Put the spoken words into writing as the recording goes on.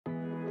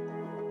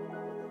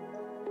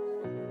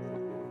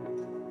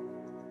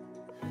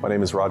My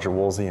name is Roger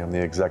Woolsey. I'm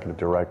the Executive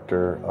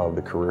Director of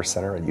the Career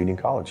Center at Union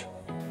College.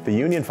 The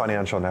Union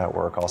Financial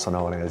Network, also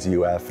known as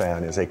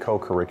UFN, is a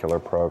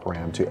co-curricular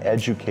program to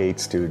educate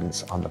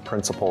students on the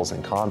principles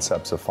and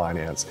concepts of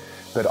finance,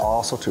 but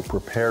also to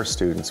prepare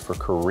students for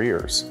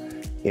careers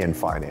in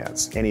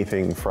finance.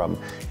 Anything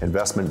from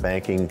investment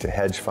banking to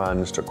hedge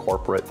funds to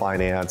corporate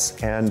finance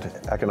and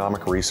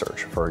economic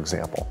research, for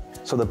example.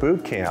 So the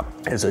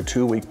Bootcamp is a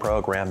 2-week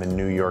program in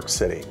New York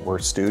City where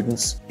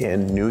students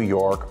in New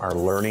York are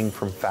learning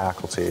from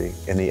faculty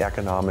in the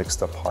economics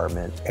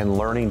department and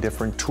learning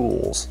different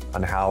tools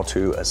on how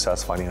to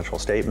assess financial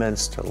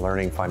statements, to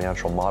learning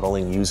financial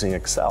modeling using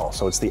Excel.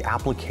 So it's the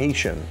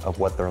application of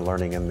what they're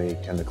learning in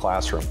the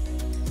classroom.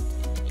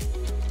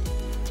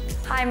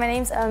 Hi, my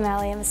name's Emma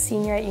Malley. I'm a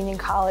senior at Union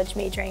College,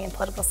 majoring in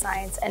political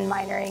science and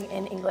minoring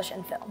in English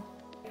and film.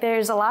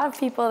 There's a lot of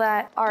people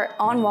that are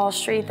on Wall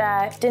Street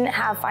that didn't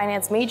have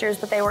finance majors,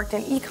 but they worked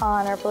in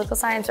econ or political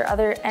science or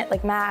other,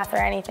 like math or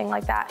anything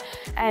like that.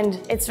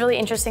 And it's really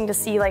interesting to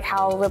see like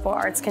how liberal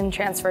arts can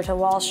transfer to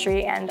Wall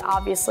Street. And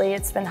obviously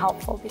it's been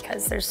helpful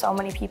because there's so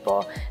many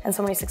people and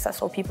so many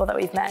successful people that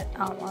we've met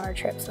on our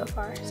trip so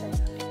far.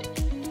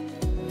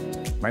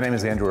 My name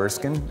is Andrew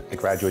Erskine. I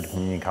graduated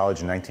from Union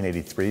College in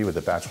 1983 with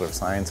a Bachelor of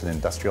Science in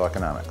Industrial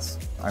Economics.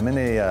 I'm in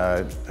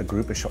a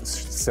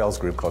sales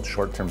group called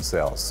Short-Term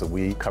Sales. So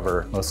we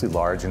cover mostly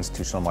large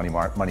institutional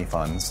money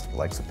funds,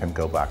 like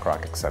PIMCO,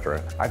 BlackRock,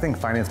 etc. I think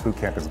Finance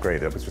Bootcamp is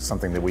great. It was just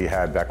something that we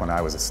had back when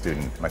I was a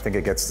student. I think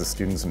it gets the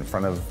students in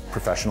front of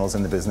professionals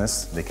in the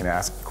business. They can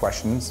ask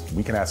questions.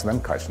 We can ask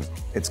them questions.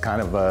 It's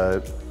kind of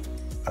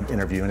an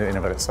interview in and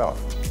of itself.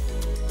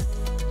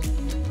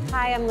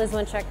 Hi, I'm Liz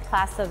Wintrick,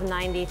 class of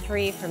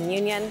 '93 from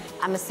Union.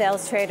 I'm a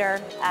sales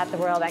trader at the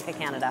Royal Bank of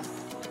Canada.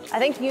 I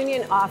think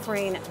Union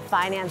offering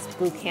Finance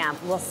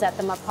Bootcamp will set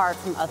them apart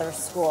from other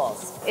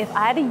schools. If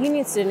I had a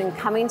Union student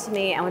coming to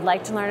me and would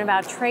like to learn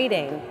about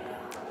trading,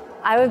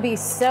 I would be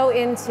so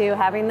into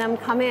having them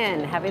come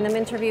in, having them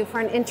interview for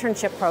an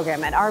internship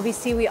program. At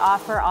RBC, we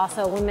offer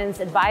also a women's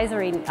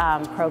advisory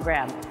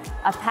program,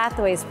 a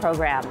pathways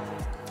program.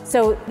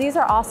 So these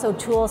are also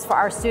tools for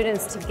our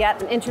students to get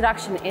an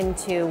introduction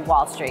into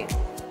Wall Street.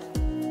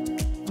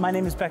 My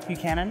name is Beck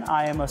Buchanan.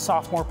 I am a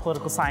sophomore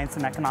political science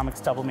and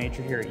economics double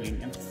major here at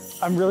Union.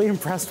 I'm really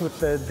impressed with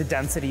the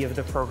density of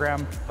the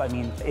program. I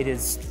mean, it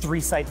is 3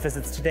 site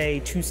visits today,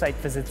 2 site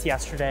visits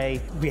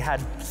yesterday. We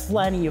had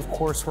plenty of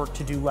coursework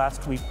to do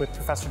last week with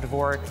Professor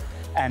Dvorak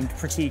and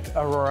Pratik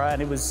Arora,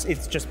 and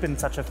it's just been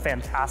such a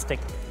fantastic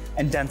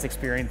and dense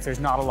experience. There's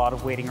not a lot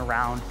of waiting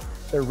around.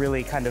 They're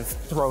really kind of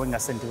throwing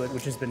us into it,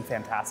 which has been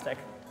fantastic.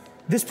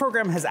 This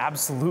program has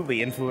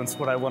absolutely influenced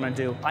what I want to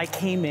do. I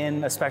came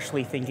in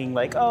especially thinking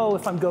like, oh,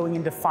 if I'm going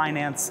into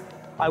finance,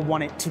 I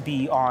want it to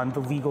be on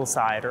the legal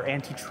side or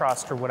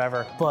antitrust or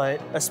whatever.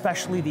 But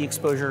especially the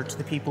exposure to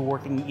the people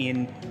working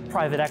in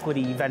private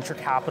equity, venture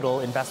capital,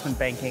 investment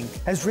banking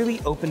has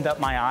really opened up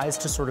my eyes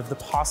to sort of the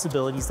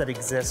possibilities that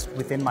exist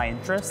within my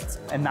interests.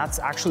 And that's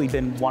actually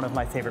been one of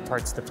my favorite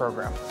parts of the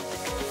program.